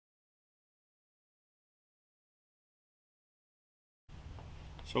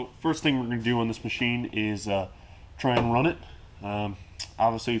So first thing we're going to do on this machine is try and run it.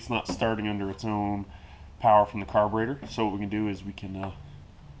 Obviously it's not starting under its own power from the carburetor, so what we can do is we can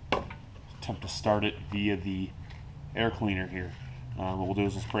attempt to start it via the air cleaner here. What we'll do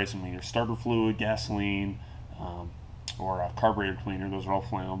is we'll spray some either starter fluid, gasoline, or a carburetor cleaner. Those are all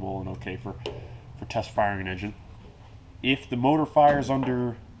flammable and okay for test firing an engine. If the motor fires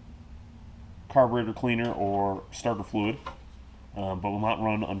under carburetor cleaner or starter fluid, but will not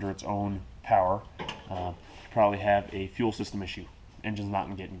run under its own power, you probably have a fuel system issue. Engine's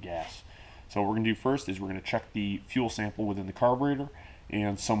not getting gas. So what we're going to do first is we're going to check the fuel sample within the carburetor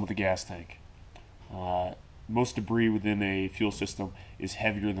and some of the gas tank. Most debris within a fuel system is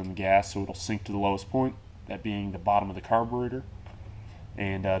heavier than the gas, so it'll sink to the lowest point, that being the bottom of the carburetor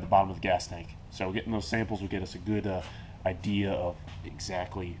and the bottom of the gas tank. So getting those samples will get us a good idea of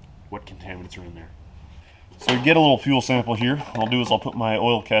exactly what contaminants are in there. So to get a little fuel sample here, what I'll do is I'll put my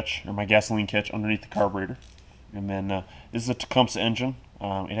oil catch, or my gasoline catch, underneath the carburetor. And then this is a Tecumseh engine.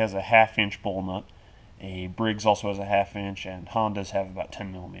 It has a 1/2 inch bowl nut. A Briggs also has a 1/2 inch, and Hondas have about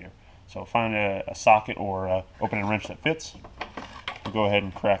 10 millimeter. So find a socket or opening wrench that fits. We'll go ahead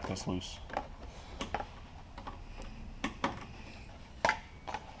and crack this loose.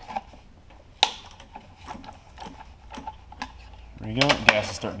 There you go,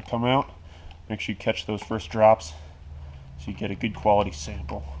 gas is starting to come out. Make sure you catch those first drops so you get a good quality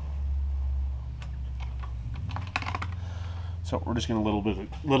sample. So we're just going to let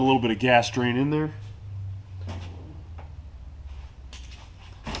a little bit of gas drain in there.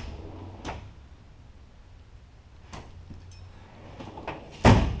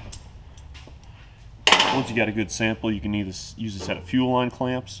 Once you got a good sample, you can either use a set of fuel line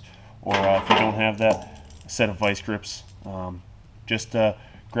clamps, or if you don't have that, a set of vice grips. Just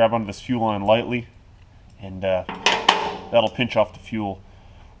grab onto this fuel line lightly, and that'll pinch off the fuel.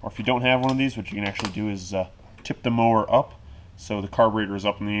 Or if you don't have one of these, what you can actually do is tip the mower up so the carburetor is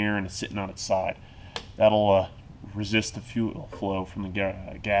up in the air and it's sitting on its side. That'll resist the fuel flow from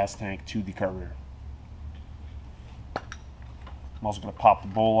the gas tank to the carburetor. I'm also going to pop the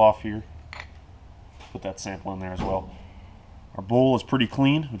bowl off here, put that sample in there as well. Our bowl is pretty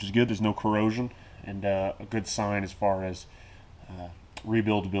clean, which is good. There's no corrosion, and a good sign as far as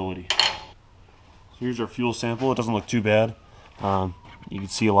rebuildability. So here's our fuel sample. It doesn't look too bad. You can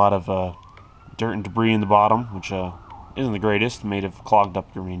see a lot of dirt and debris in the bottom, which isn't the greatest. May have clogged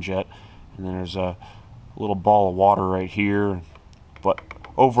up your main jet. And then there's a little ball of water right here. But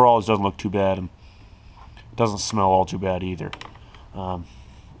overall, it doesn't look too bad, and it doesn't smell all too bad either. One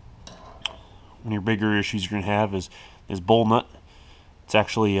of your bigger issues you're going to have is this bowl nut. It's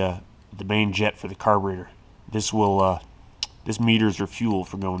actually the main jet for the carburetor. This meters your fuel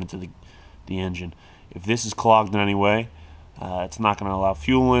for going into the engine. If this is clogged in any way, it's not going to allow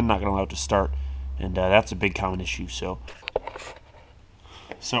fuel in, not going to allow it to start, and that's a big common issue. So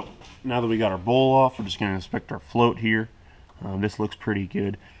now that we got our bowl off, we're just going to inspect our float here. This looks pretty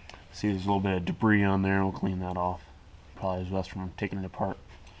good. See, there's a little bit of debris on there. We'll clean that off. Probably is best from taking it apart.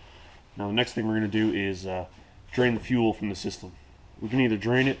 Now the next thing we're going to do is drain the fuel from the system. We can either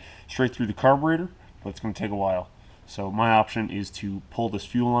drain it straight through the carburetor, but it's going to take a while. So my option is to pull this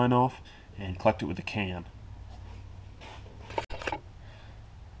fuel line off and collect it with a can.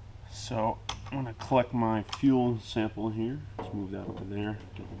 So I'm going to collect my fuel sample in here. Let's move that over there,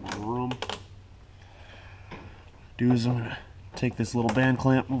 get it in the room. Do is I'm going to take this little band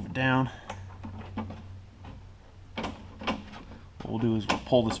clamp, move it down. What we'll do is we'll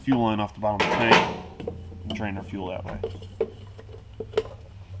pull this fuel line off the bottom of the tank and drain our fuel that way.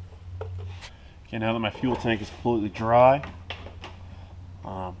 Okay, now that my fuel tank is completely dry,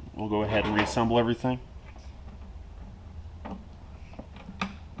 we'll go ahead and reassemble everything.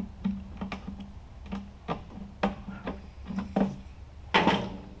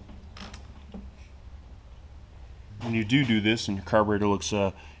 When you do this and your carburetor looks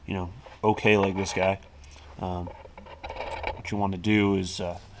okay like this guy, what you want to do is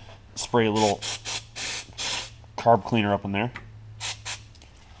spray a little carb cleaner up in there,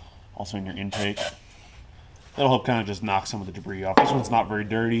 also in your intake. That'll help kind of just knock some of the debris off. This one's not very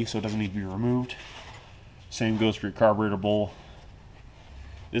dirty, so it doesn't need to be removed. Same goes for your carburetor bowl.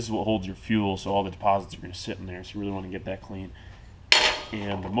 This is what holds your fuel, so all the deposits are going to sit in there, so you really want to get that clean.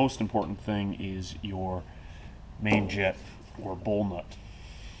 And the most important thing is your main jet or bowl nut.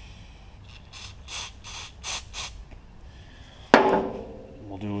 What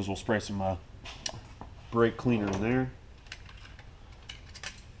we'll do is we'll spray some brake cleaner in there.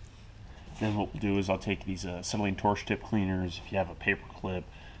 Then what we'll do is I'll take these acetylene torch tip cleaners, if you have a paper clip,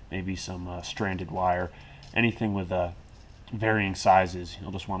 maybe some stranded wire, anything with varying sizes,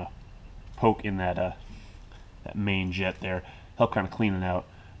 you'll just want to poke in that main jet there, help kind of clean it out.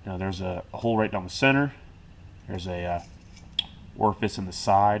 Now there's a hole right down the center. There's a orifice in the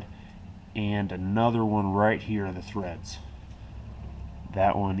side, and another one right here are the threads.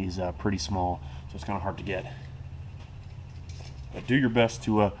 That one is pretty small, so it's kind of hard to get. But do your best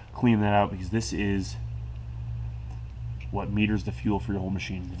to clean that out, because this is what meters the fuel for your whole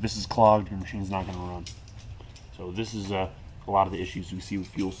machine. If this is clogged, your machine's not going to run. So this is a lot of the issues we see with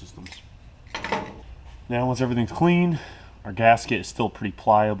fuel systems. Now once everything's clean, our gasket is still pretty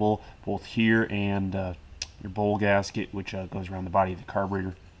pliable, both here and your bowl gasket, which goes around the body of the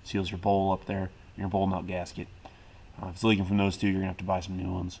carburetor, seals your bowl up there, and your bowl nut gasket. If it's leaking from those two, you're going to have to buy some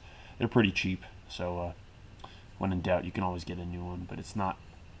new ones. They're pretty cheap, so when in doubt, you can always get a new one, but it's not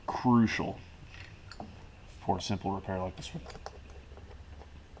crucial for a simple repair like this one.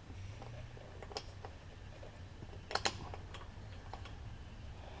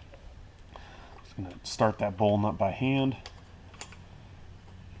 Just going to start that bowl nut by hand.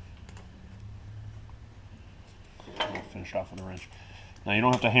 I'll finish off with a wrench. Now you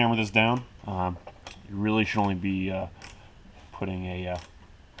don't have to hammer this down. You really should only be putting a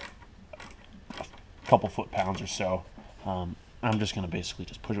couple foot-pounds or so. I'm just going to basically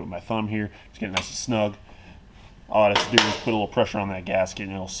just push it with my thumb here, just get it nice and snug. All I have to do is put a little pressure on that gasket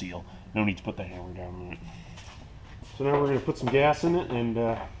and it'll seal. No need to put the hammer down on it. So now we're going to put some gas in it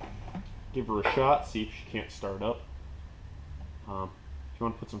and give her a shot, see if she can't start up. If you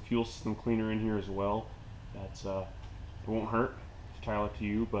want to put some fuel system cleaner in here as well, that's it won't hurt. It's entirely up to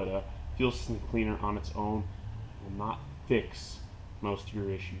you, but fuel system cleaner on its own will not fix most of your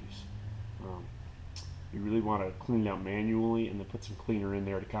issues. You really want to clean it out manually and then put some cleaner in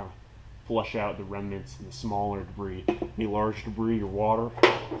there to kind of flush out the remnants and the smaller debris. Any large debris or water,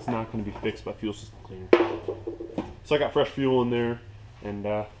 it's not going to be fixed by fuel system cleaner. So I got fresh fuel in there, and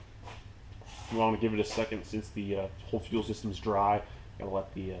you want to give it a second since the whole fuel system is dry. You got to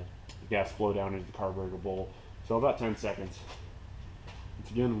let the gas flow down into the carburetor bowl. So about 10 seconds.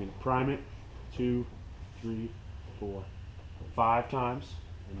 Once again, I'm going to prime it 2, 3, 4, 5 times,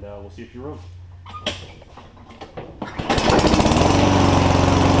 and we'll see if you run.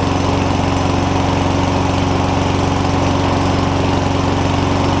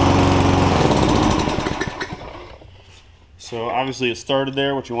 So obviously it started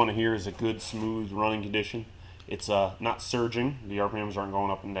there. What you want to hear is a good, smooth running condition. It's not surging. The RPMs aren't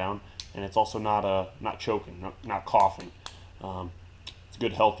going up and down, and it's also not choking, not coughing. It's a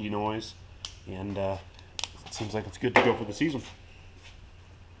good, healthy noise, and it seems like it's good to go for the season.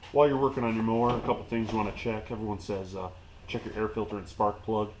 While you're working on your mower, a couple things you want to check. Everyone says check your air filter and spark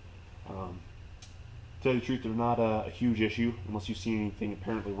plug. To tell you the truth, they're not a huge issue. Unless you see anything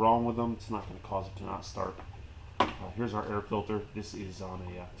apparently wrong with them, it's not going to cause it to not start. Here's our air filter. This is on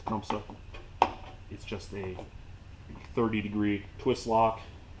a Tecumseh. It's just a 30-degree twist lock.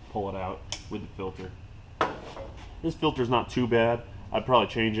 Pull it out with the filter. This filter's not too bad. I'd probably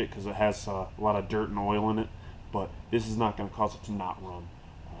change it because it has a lot of dirt and oil in it, but this is not going to cause it to not run.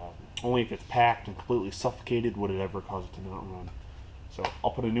 Only if it's packed and completely suffocated would it ever cause it to not run. So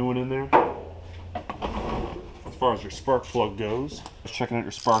I'll put a new one in there. As far as your spark plug goes, just checking out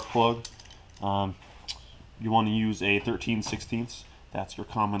your spark plug. You want to use a 13/16. That's your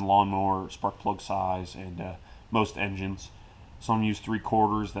common lawnmower spark plug size, and most engines. Some use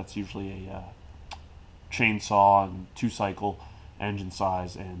 3/4. That's usually a chainsaw and 2-cycle engine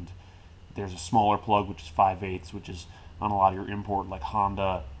size, and there's a smaller plug which is 5/8, which is on a lot of your import like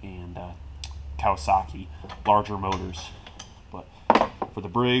Honda and Kawasaki larger motors. But for the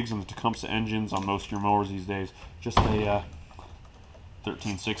Briggs and the Tecumseh engines on most of your mowers these days, just a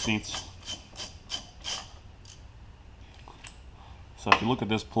 13/16. So if you look at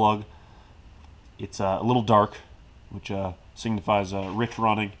this plug, it's a little dark, which signifies rich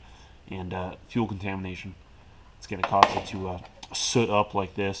running and fuel contamination. It's going to cause it to soot up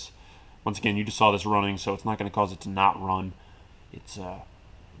like this. Once again, you just saw this running, so it's not going to cause it to not run.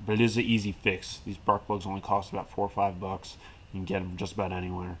 But it is an easy fix. These spark plugs only cost about $4 or $5. You can get them just about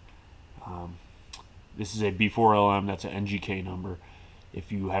anywhere. This is a B4LM. That's an NGK number.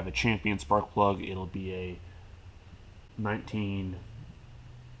 If you have a Champion spark plug, it'll be a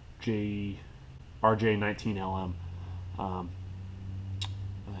RJ19LM.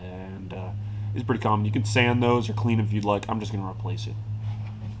 It's pretty common. You can sand those or clean them if you'd like. I'm just going to replace it.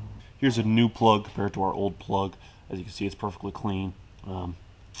 Here's a new plug compared to our old plug. As you can see, it's perfectly clean.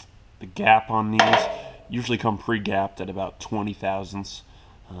 The gap on these usually come pre-gapped at about 20 thousandths.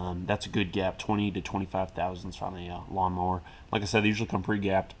 That's a good gap, 20 to 25 thousandths on a lawnmower. Like I said, they usually come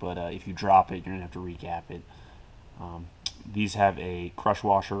pre-gapped, but if you drop it, you're going to have to re-gap it. these have a crush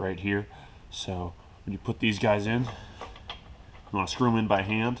washer right here. So when you put these guys in, you want to screw them in by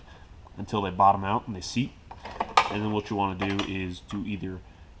hand until they bottom out and they seat. And then what you want to do is do either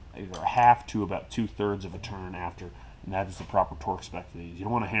a half to about 2/3 of a turn after, and that is the proper torque spec for these. You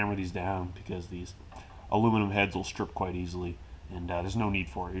don't want to hammer these down because these aluminum heads will strip quite easily, and there's no need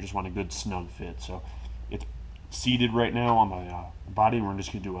for it. You just want a good snug fit. So it's seated right now on my body, and we're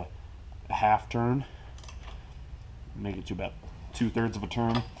just going to do a half turn, make it to about 2/3 of a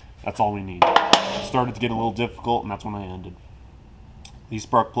turn. That's all we need. It started to get a little difficult, and that's when I ended. These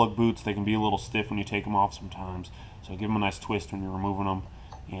spark plug boots, they can be a little stiff when you take them off sometimes, so give them a nice twist when you're removing them.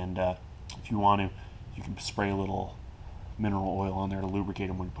 And if you want to, you can spray a little mineral oil on there to lubricate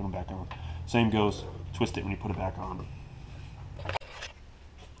them when you put them back on. Same goes, twist it when you put it back on.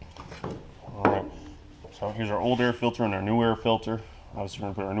 Alright, so here's our old air filter and our new air filter. Obviously we're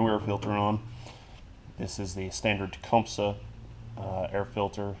going to put our new air filter on. This is the standard Tecumseh air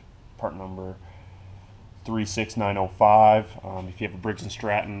filter, part number 36905. If you have a Briggs &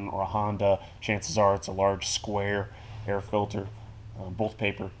 Stratton or a Honda, chances are it's a large square air filter, both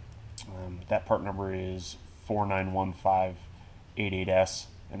paper. That part number is 491588S,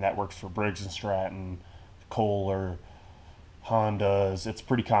 and that works for Briggs & Stratton, Kohler, Hondas. It's a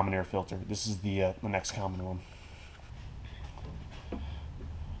pretty common air filter. This is the next common one.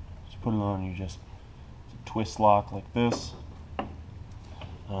 Just put it on, you just twist lock like this.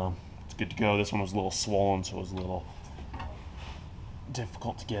 It's good to go. This one was a little swollen, so it was a little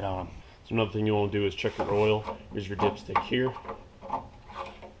difficult to get on. So another thing you want to do is check your oil. Here's your dipstick here.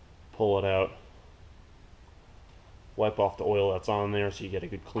 Pull it out. Wipe off the oil that's on there so you get a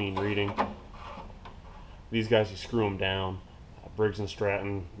good clean reading. These guys, you screw them down. Briggs &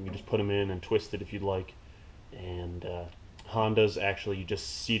 Stratton, you just put them in and twist it if you'd like. And Hondas, actually, you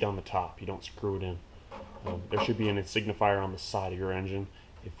just seat on the top. You don't screw it in. There should be an signifier on the side of your engine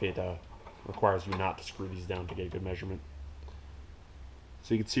if it requires you not to screw these down to get a good measurement.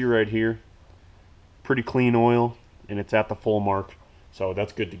 So you can see right here, pretty clean oil, and it's at the full mark, so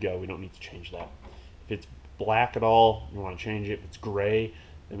that's good to go. We don't need to change that. If it's black at all, you want to change it. If it's gray,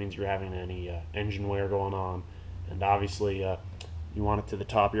 that means you're having any engine wear going on. And obviously you want it to the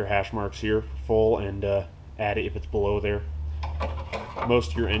top of your hash marks here, full, and add it if it's below there.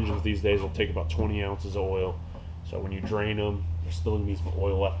 Most of your engines these days will take about 20 ounces of oil, so when you drain them, there's still going to be some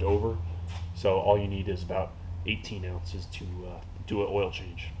oil left over, so all you need is about 18 ounces to do an oil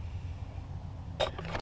change.